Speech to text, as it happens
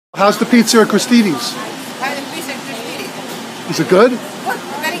How's the pizza at Gristedes? Is it good? Good,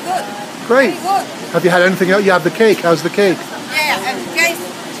 very good. Great. Very good. Have you had anything else? You have the cake. How's the cake? Yeah, and the cake,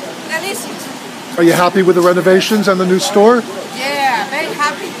 delicious. Are you happy with the renovations and the new store? Yeah, very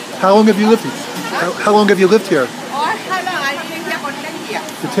happy. How long have you lived here? How long have you lived here? Oh, how long? I lived here for 10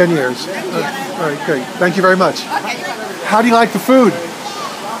 years. For 10 years. 10 years. All right, great. Thank you very much. Okay. How do you like the food?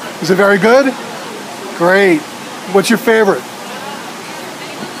 Is it very good? Great. What's your favorite?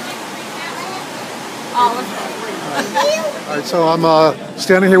 All right, so I'm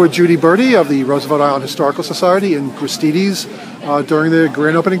standing here with Judy Birdie of the Roosevelt Island Historical Society in Gristedes during the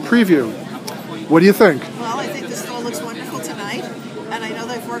grand opening preview. What do you think? Well, I think the store looks wonderful tonight, and I know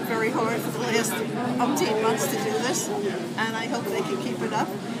they've worked very hard for the last 18 months to do this, and I hope they can keep it up.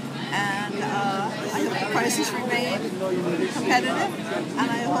 And I hope the prices remain competitive,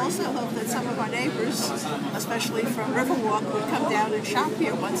 and I also hope that some of our neighbors, especially from Riverwalk, would come down and shop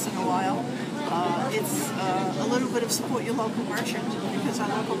here once in a while. It's a little bit of support your local merchant, because our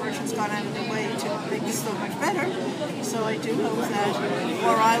local merchant's gone out of their way to make the store much better. So I do hope that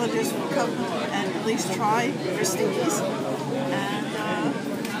more Islanders will come and at least try Gristedes. And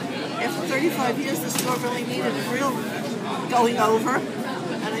after 35 years, the store really needed a real going over.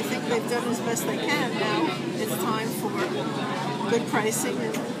 And I think they've done as best they can. Now it's time for good pricing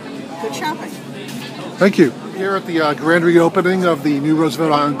and good shopping. Thank you. Here at the grand reopening of the new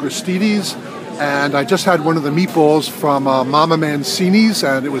Roosevelt Island Gristedes, and I just had one of the meatballs from Mama Mancini's,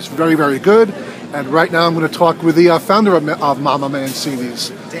 and it was very, very good. And right now I'm going to talk with the founder of Mama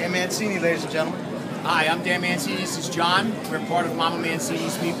Mancini's. Dan Mancini, ladies and gentlemen. Hi, I'm Dan Mancini. This is John. We're part of Mama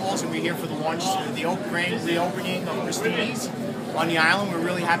Mancini's Meatballs, and we're here for the launch, the grand reopening of Gristedes on the island. We're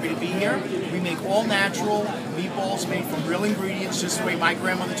really happy to be here. We make all natural meatballs made from real ingredients, just the way my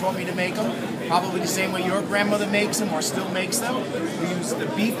grandmother taught me to make them. Probably the same way your grandmother makes them or still makes them. We use the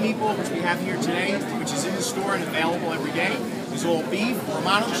beef meatball, which we have here today, which is in the store and available every day. It's all beef,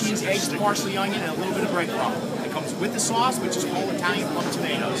 Romano cheese, eggs, parsley, onion, and a little bit of breadcrumb. It comes with the sauce, which is called Italian plum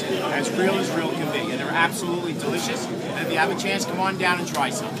tomatoes. As real can be, and they're absolutely delicious. And if you have a chance, come on down and try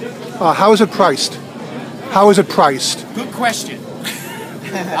some. How is it priced? How is it priced? Good question.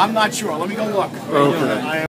 I'm not sure. Let me go look. Okay.